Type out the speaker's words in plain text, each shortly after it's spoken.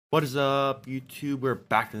What is up, YouTube? We're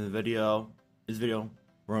back in the video. This video,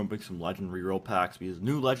 we're gonna pick some legend reroll packs because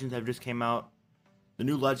new legends have just came out. The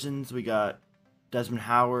new legends, we got Desmond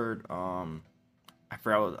Howard. I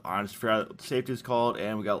forgot what the safety is called,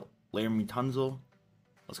 and we got Laremy Tunsil.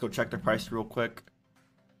 Let's go check the price real quick.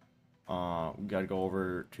 We gotta go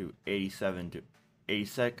over to 87 to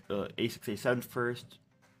 86, 86, 87 first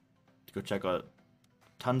to go check out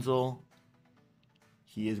Tunsil.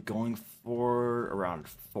 He is going for around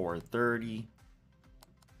 430.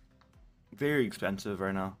 Very expensive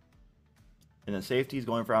right now. And the safety is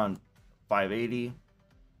going for around 580.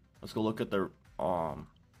 Let's go look at the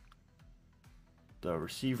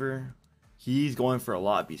receiver. He's going for a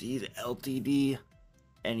lot because he's LTD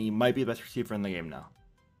and he might be the best receiver in the game now.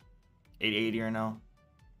 880 right now.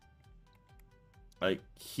 Like,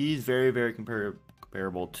 he's very, very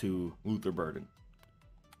comparable to Luther Burden.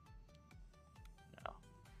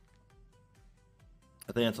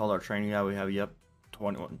 I think that's all our training that we have. Yep,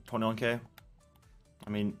 21k. I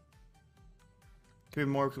mean, could be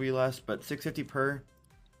more, could be less, but 650 per.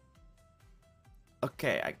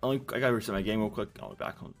 Okay, I gotta reset my game real quick. I'll be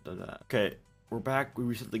back on that. Okay, we're back. We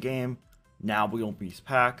reset the game. Now we open these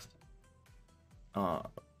packs. Are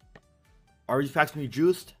these packs gonna be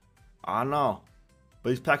juiced? I don't know, but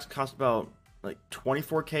these packs cost about like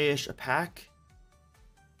 24k ish a pack,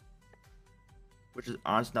 which is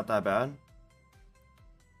honestly not that bad.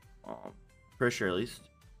 Pretty sure at least.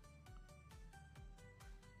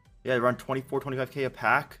 Yeah, around 24, 25k a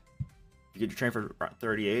pack. You get your train for around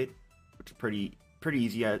 38, which is pretty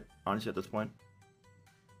easy honestly at this point.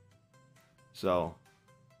 So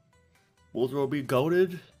Wolves will be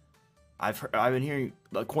goated. I've been hearing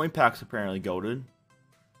the coin packs apparently goated.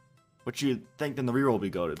 But you'd think then the reroll will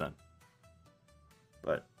be goated then.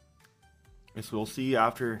 But I guess we'll see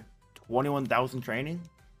after 21,000 training.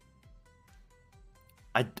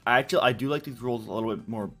 I do like these rolls a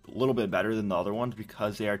little bit better than the other ones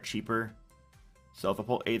because they are cheaper. So if I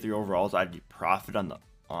pull 83 overalls, I'd profit on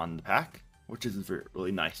the pack, which is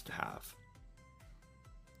really nice to have.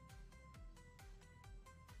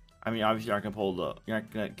 I mean, obviously you're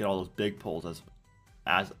not gonna get all those big pulls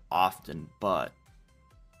as often, but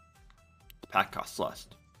the pack costs less.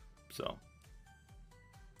 So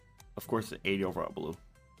of course the 80 overall blue.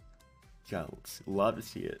 Yeah, love to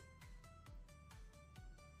see it.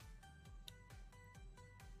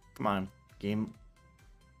 Come on, game.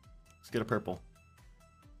 Let's get a purple.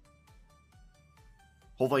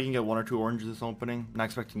 Hopefully I can get 1 or 2 oranges this opening. I'm not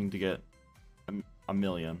expecting to get a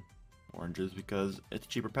million oranges because it's a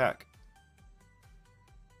cheaper pack.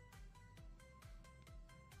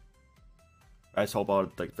 I just hope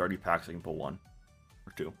out like 30 packs I can pull 1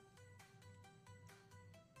 or 2.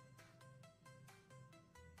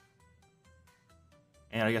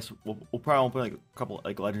 And I guess we'll probably open like a couple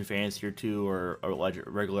like legend fans here too, or a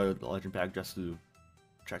regular legend pack just to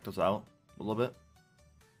check those out a little bit.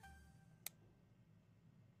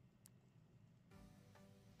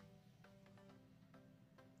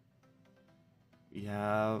 We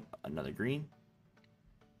have another green.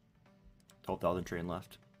 12,000 train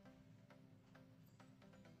left.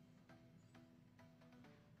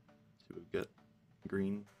 See what we get.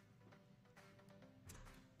 Green.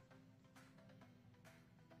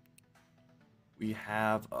 We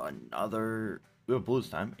have we have blue this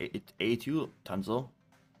time. It's A2 Tunsil.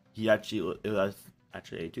 It was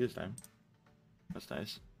actually A2 this time. That's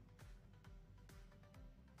nice.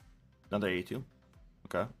 Another A2.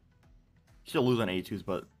 Okay. Still lose on A2s,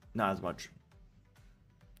 but not as much.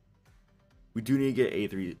 We do need to get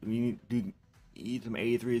A3s. We need some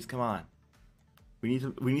A3s. Come on. We need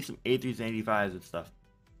some A3s and 85s and stuff.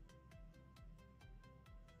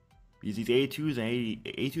 Because these A2s and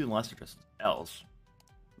A2s and less are just L's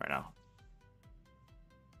right now.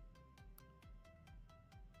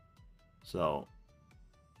 So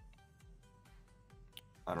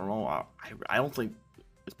I don't know. I don't think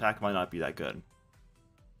this pack might not be that good.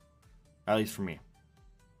 At least for me.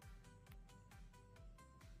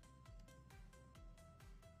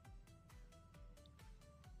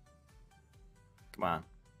 Come on.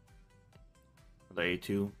 The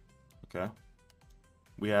A2. Okay.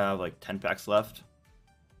 We have like 10 packs left.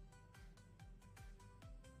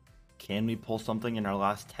 Can we pull something in our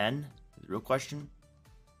last 10? Is the real question.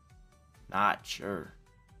 Not sure.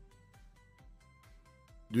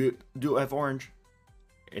 Do I have orange?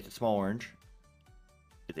 It's a small orange.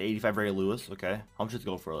 It's 85 Ray Lewis. Okay. How much does it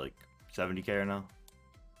go for? Like 70k right now?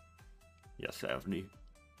 Yeah, 70.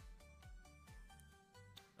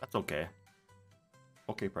 That's okay.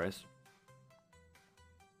 Okay price.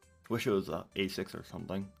 Wish it was a A6 or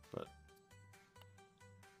something, but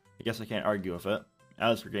I guess I can't argue with it. At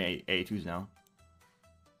least we're getting 82s now.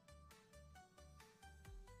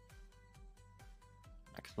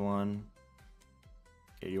 Next one.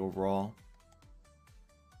 80 overall.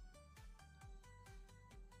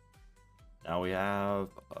 Now we have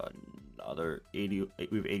another 80.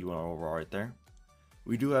 We have 81 overall right there.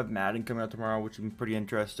 We do have Madden coming out tomorrow, which will be pretty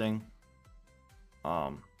interesting.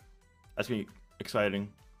 That's gonna be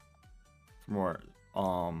exciting. For more,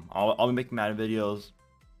 I'll be making Madden videos,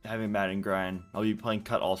 having Madden grind. I'll be playing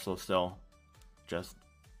cut also still. Just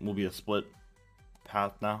will be a split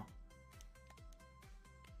path now.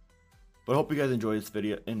 But I hope you guys enjoyed this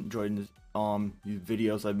video. Enjoyed this, these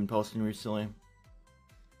videos I've been posting recently.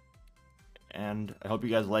 And I hope you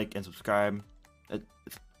guys like and subscribe.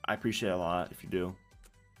 I appreciate it a lot if you do.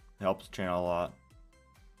 It helps the channel a lot.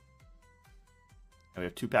 And we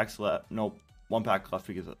have 2 packs left. Nope, 1 pack left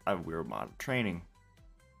because I have a weird amount of training.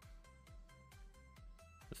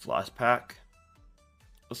 This last pack.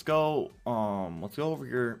 Let's go over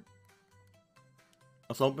here.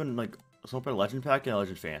 Let's open a legend pack and a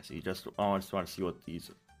legend fantasy. I just want to see what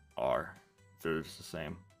these are. If they're just the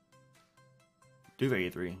same. Do have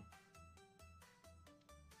 83.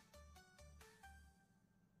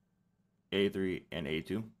 83 and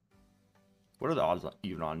 82. What are the odds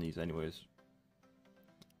even on these anyways?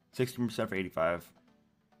 16% for 85.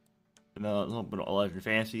 And then let's open a legend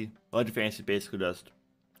fantasy. Legend fantasy basically just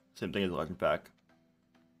same thing as a legend pack.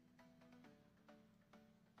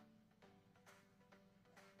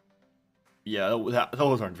 Yeah,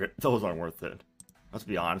 those aren't worth it. Let's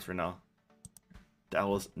be honest right now.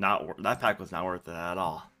 That pack was not worth it at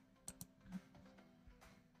all.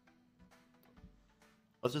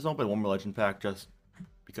 Let's just open one more legend pack just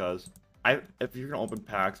because if you're gonna open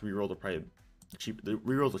packs, rerolls are probably cheap. The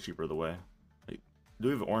rerolls are cheaper the way. Like, do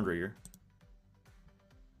we have an orange right here?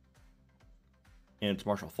 And it's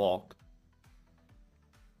Marshall Faulk.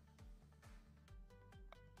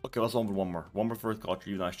 Okay, let's open one more. One more first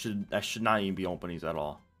culture, even though I should not even be opening these at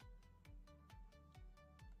all.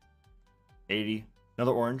 80.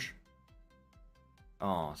 Another orange.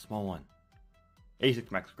 Oh, small one.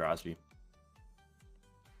 86 Max Crosby.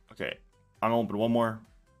 Okay, I'm gonna open one more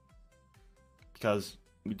because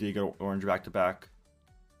we did get orange back to back.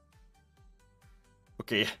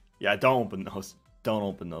 Okay, yeah, don't open those. Don't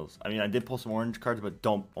open those. I mean, I did pull some orange cards, but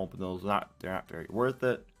don't open those. They're not very worth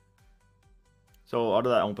it. So out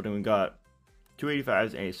of that opening, we got 2 85s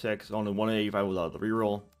and 86. Only 1 85 was out of the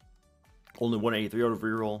reroll. Only 1 83 out of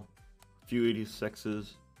reroll. A few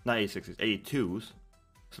 86s, not 86s, 82s.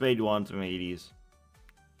 Some 81s, some 80s.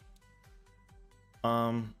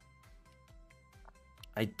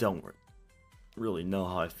 I don't really know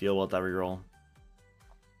how I feel about that reroll.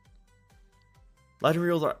 Legend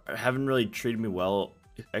rerolls haven't really treated me well.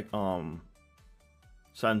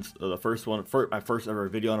 Since the first one, my first ever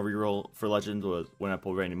video on a reroll for Legends was when I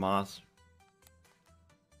pulled Randy Moss.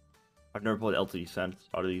 I've never pulled LTD since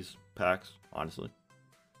out of these packs, honestly,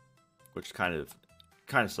 which kind of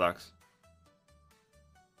sucks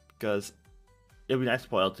because it'd be nice to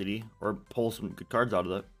pull LTD or pull some good cards out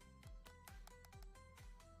of it.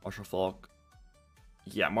 Marshall Faulk.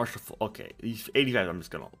 Yeah, Marshall Faulk. Okay, these 85 I'm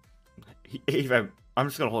just gonna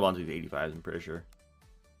hold on to these 85s, I'm pretty sure.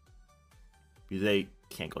 Because they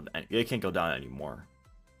can't go down anymore.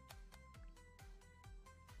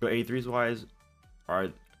 But 83s wise,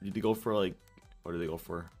 alright, did they go for like, what did they go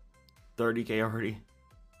for? 30k already?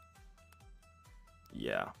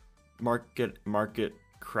 Yeah. Market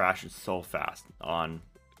crashes so fast on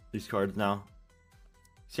these cards now.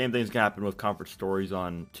 Same thing's gonna happen with Conference Stories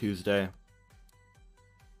on Tuesday.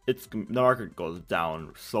 The market goes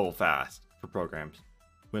down so fast for programs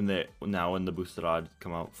when the boosted odds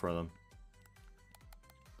come out for them.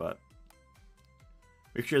 But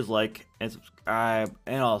make sure to like and subscribe,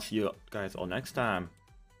 and I'll see you guys all next time.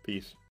 Peace.